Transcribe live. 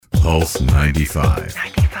Pulse 95.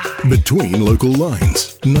 Between local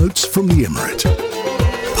lines, notes from the Emirate.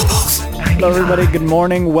 Hello everybody, good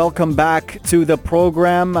morning. Welcome back to the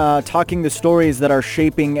program, talking the stories that are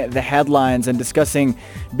shaping the headlines and discussing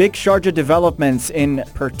big Sharjah developments in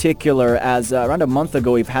particular. As around a month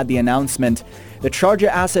ago we've had the announcement that Sharjah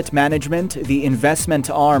Asset Management, the investment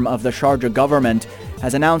arm of the Sharjah government,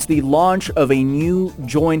 has announced the launch of a new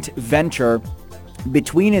joint venture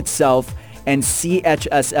between itself and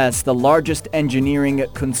CHSS, the largest engineering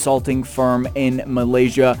consulting firm in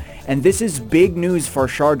Malaysia. And this is big news for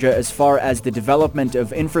Sharjah as far as the development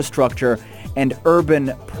of infrastructure and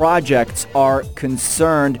urban projects are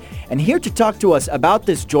concerned. And here to talk to us about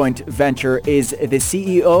this joint venture is the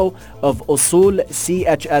CEO of Usul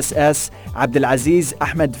CHSS, Abdulaziz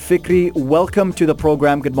Ahmed Fikri. Welcome to the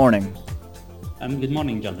program. Good morning. Good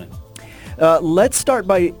morning, Jonathan. Let's start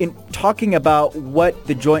by talking about what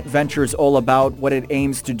the joint venture is all about, what it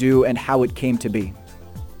aims to do, and how it came to be.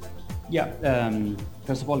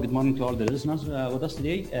 First of all, good morning to all the listeners with us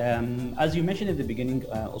today. As you mentioned at the beginning,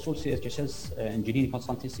 Usul CHSS Engineering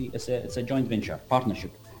Consultancy, it's a joint venture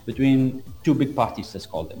partnership between two big parties, let's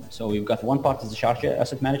call them. So we've got one part is the Sharjah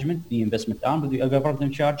Asset Management, the investment arm of the government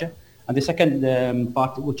of Sharjah, and the second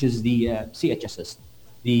part, which is the CHSS,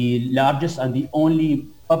 the largest and the only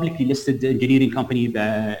publicly listed engineering company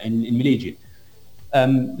in Malaysia.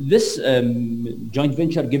 This joint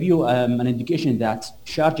venture give you an indication that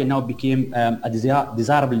Sharjah now became a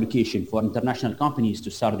desirable location for international companies to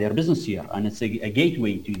start their business here, and it's a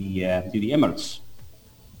gateway to the Emirates.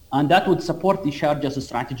 And that would support the Sharjah's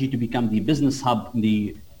strategy to become the business hub in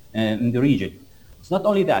the region. It's not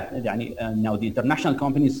only that, now the international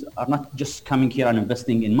companies are not just coming here and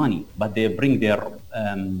investing in money, but they bring their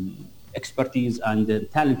expertise and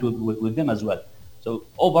talent with them as well. So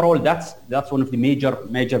overall, that's one of the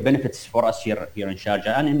major benefits for us here in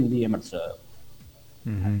Sharjah and in the Emirates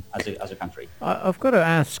as a country. I've got to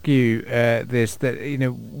ask you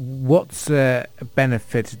what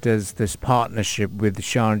benefit does this partnership with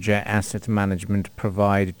Sharjah Asset Management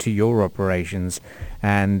provide to your operations,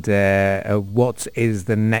 and what is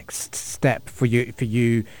the next step for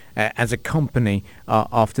you as a company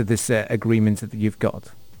after this agreement that you've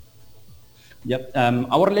got? Yep.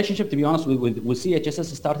 Our relationship, to be honest, with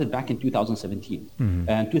CHSS started back in 2017.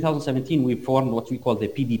 In 2017, we formed what we call the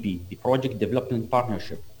PDP, the Project Development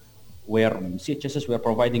Partnership, where CHSS were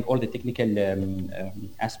providing all the technical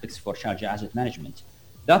aspects for Sharjah Asset Management.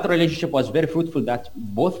 That relationship was very fruitful that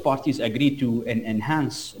both parties agreed to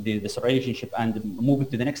enhance this relationship and move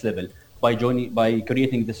it to the next level by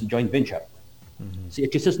creating this joint venture.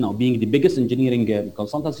 CHSS now being the biggest engineering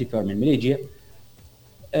consultancy firm in Malaysia,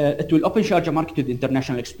 it will open Sharjah market to the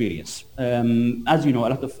international experience. As you know,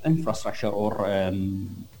 a lot of infrastructure or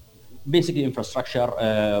basically infrastructure,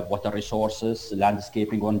 water resources,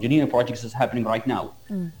 landscaping or engineering projects is happening right now.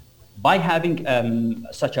 By having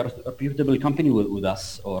such a reputable company with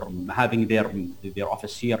us, or having their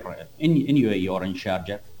office here in UAE or in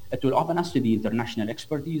Sharjah, it will open us to the international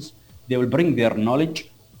expertise. They will bring their knowledge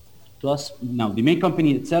to us. Now, the main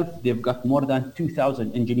company itself, they've got more than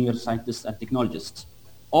 2,000 engineers, scientists and technologists.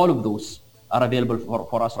 All of those are available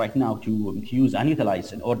for us right now to use and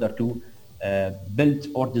utilize in order to build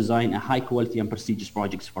or design a high quality and prestigious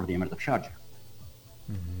projects for the Emirate of Sharjah.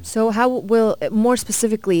 So more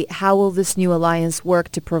specifically, how will this new alliance work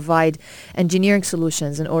to provide engineering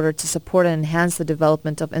solutions in order to support and enhance the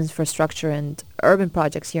development of infrastructure and urban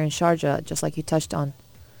projects here in Sharjah, just like you touched on?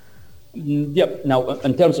 Yep. Now,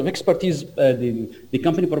 in terms of expertise, the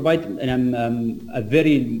company provides a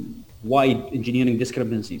very wide engineering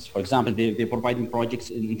discrepancies. For example, they're providing projects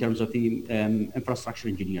in terms of the infrastructure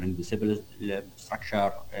engineering, the civil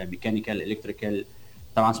structure, mechanical, electrical,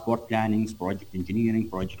 transport plannings, project engineering,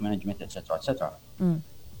 project management, etc., etc.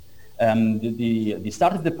 The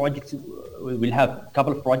start of the project, we'll have a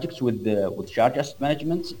couple of projects with Sharjah Asset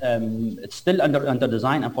Management. It's still under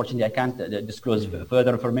design. Unfortunately, I can't disclose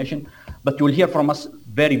further information, but you'll hear from us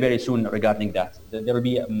very, very soon regarding that. There will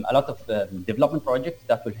be a lot of development projects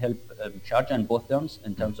that will help Sharjah in both terms,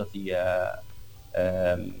 in terms of the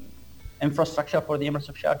infrastructure for the Emirates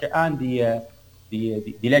of Sharjah and the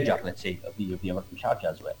ledger, let's say, of the Emirate of Sharjah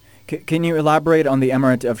as well. Can you elaborate on the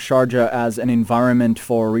Emirate of Sharjah as an environment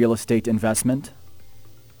for real estate investment?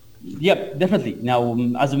 Yep, definitely. Now,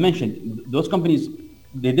 as I mentioned, those companies,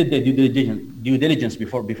 they did their due diligence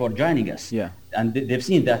before joining us. Yeah. And they've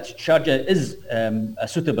seen that Sharjah is a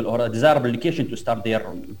suitable or a desirable location to start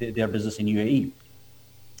their business in UAE.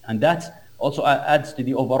 And that also adds to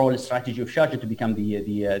the overall strategy of Sharjah to become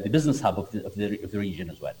the business hub of the region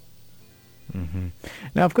as well.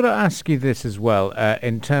 Now, I've got to ask you this as well,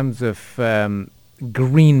 in terms of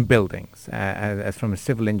green buildings, as from a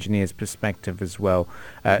civil engineer's perspective as well.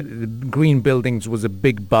 Green buildings was a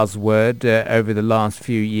big buzzword over the last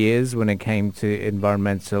few years when it came to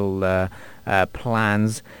environmental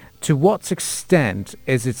plans. To what extent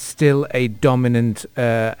is it still a dominant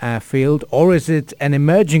field, or is it an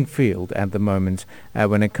emerging field at the moment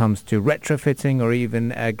when it comes to retrofitting or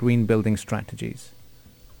even green building strategies?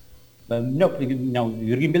 No,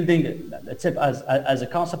 green building itself as a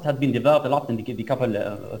concept has been developed a lot in the couple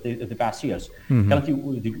of the past years. Currently,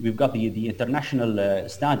 we've got the international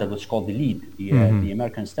standard, which is called the LEED, the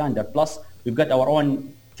American standard. Plus, we've got our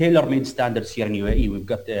own tailor-made standards here in UAE. We've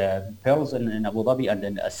got pearls in Abu Dhabi and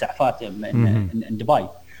then Sa'fat in Dubai.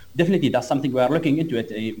 Definitely, that's something we are looking into it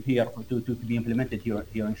here to be implemented here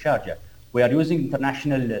in Sharjah. We are using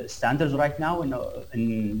international standards right now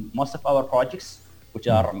in most of our projects, which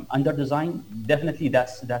are under design. Definitely,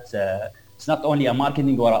 that's it's not only a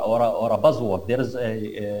marketing or a buzzword. There is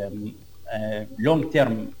a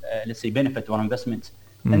long-term, let's say, benefit or investment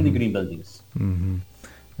in the green buildings.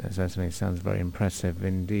 That certainly sounds very impressive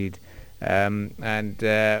indeed. And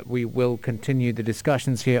we will continue the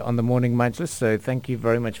discussions here on the Morning Majlis. So thank you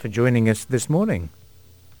very much for joining us this morning.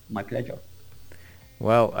 My pleasure.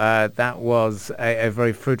 Well, that was a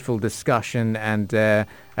very fruitful discussion and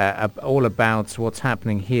all about what's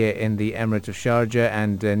happening here in the Emirate of Sharjah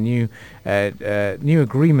and new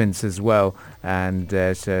agreements as well. And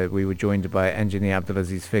so we were joined by Engineer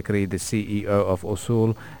Abdulaziz Fikri, the CEO of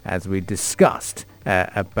Usul, as we discussed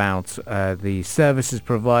about the services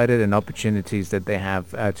provided and opportunities that they have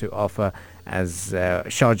to offer as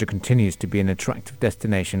Sharjah continues to be an attractive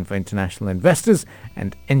destination for international investors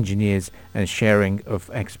and engineers and sharing of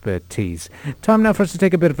expertise. Time now for us to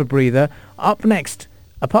take a bit of a breather. Up next,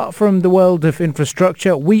 apart from the world of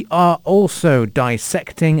infrastructure, we are also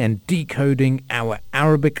dissecting and decoding our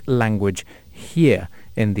Arabic language here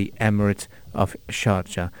in the Emirate of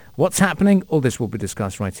Sharjah. What's happening? All this will be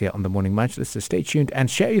discussed right here on the Morning Majlis, so stay tuned and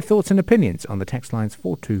share your thoughts and opinions on the text lines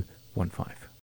 4215.